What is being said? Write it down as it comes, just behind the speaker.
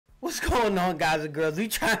What's going on, guys and girls? We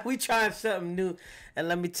trying something new, and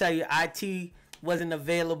let me tell you, IT wasn't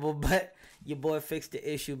available, but your boy fixed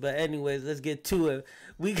the issue. But anyways, let's get to it.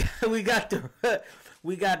 We got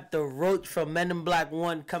the Roach from Men in Black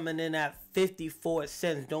 1 coming in at 54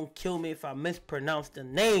 cents. Don't kill me if I mispronounce the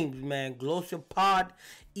names, man. Glossopod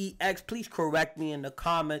EX, please correct me in the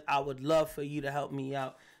comments. I would love for you to help me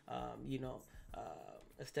out.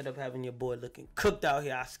 Instead of having your boy looking cooked out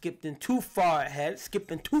here, I skipping too far ahead.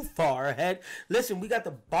 Listen, we got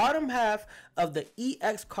the bottom half of the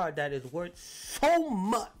EX card that is worth so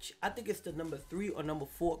much. I think it's the number 3 or number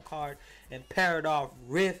 4 card in Paradox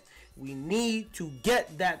Rift. We need to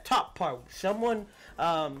get that top part. Someone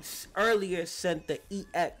earlier sent the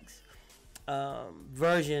EX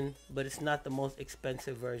version, but it's not the most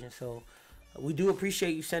expensive version. So we do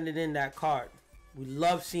appreciate you sending in that card. We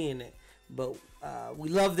love seeing it. But we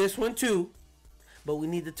love this one too, but we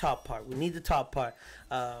need the top part.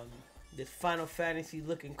 This Final Fantasy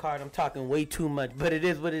looking card, I'm talking way too much, but it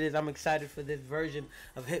is what it is. I'm excited for this version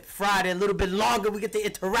of Hit Friday. A little bit longer. We get to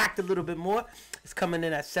interact a little bit more. It's coming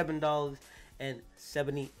in at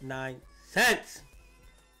 $7.79.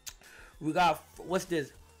 We got, what's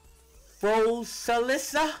this?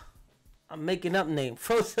 Frosalissa? I'm making up name.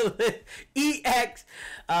 Frosalissa EX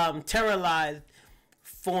Terrorized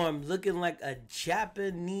form, looking like a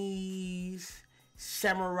Japanese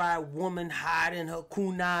samurai woman hiding her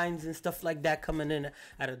kunais and stuff like that, coming in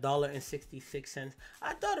at $1.66.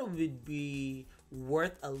 I thought it would be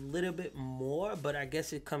worth a little bit more, but I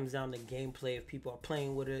guess it comes down to gameplay if people are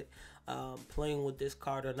playing with it, playing with this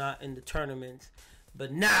card or not in the tournaments.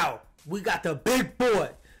 But now we got the big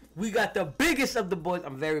boy. We got the biggest of the boys.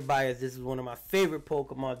 I'm very biased. This is one of my favorite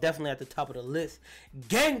Pokemon. Definitely at the top of the list.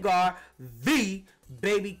 Gengar V,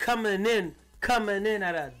 baby, coming in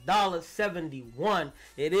at $1.71.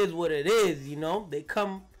 It is what it is, you know. They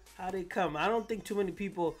come how they come. I don't think too many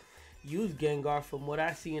people use Gengar from what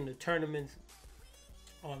I see in the tournaments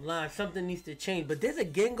online. Something needs to change. But there's a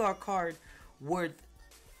Gengar card worth,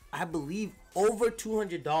 I believe, over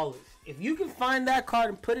 $200. If you can find that card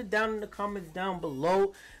and put it down in the comments down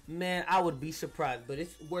below, man, I would be surprised. But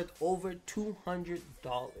it's worth over $200.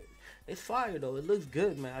 It's fire though. It looks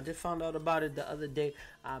good, man. I just found out about it the other day.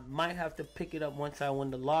 I might have to pick it up once I win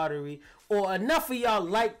the lottery. Or enough of y'all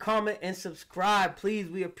like, comment, and subscribe. Please,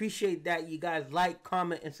 we appreciate that. You guys like,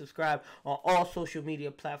 comment, and subscribe on all social media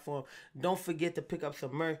platforms. Don't forget to pick up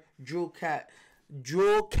some merch. Jewelcast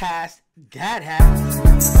that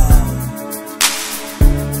hat.